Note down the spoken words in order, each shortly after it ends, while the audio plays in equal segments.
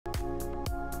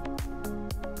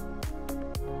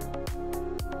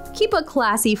keep a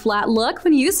classy flat look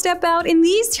when you step out in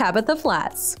these Tabitha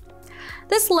Flats.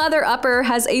 This leather upper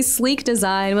has a sleek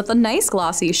design with a nice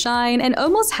glossy shine and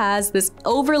almost has this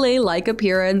overlay-like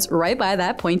appearance right by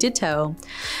that pointed toe.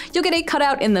 You'll get a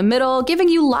cutout in the middle, giving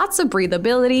you lots of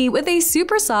breathability with a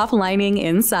super soft lining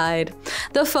inside.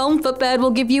 The foam footbed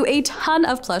will give you a ton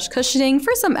of plush cushioning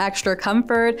for some extra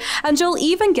comfort, and you'll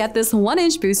even get this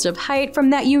 1-inch boost of height from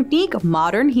that unique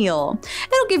modern heel.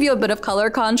 It'll give you a bit of color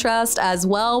contrast as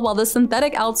well, while the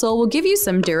synthetic outsole will give you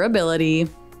some durability.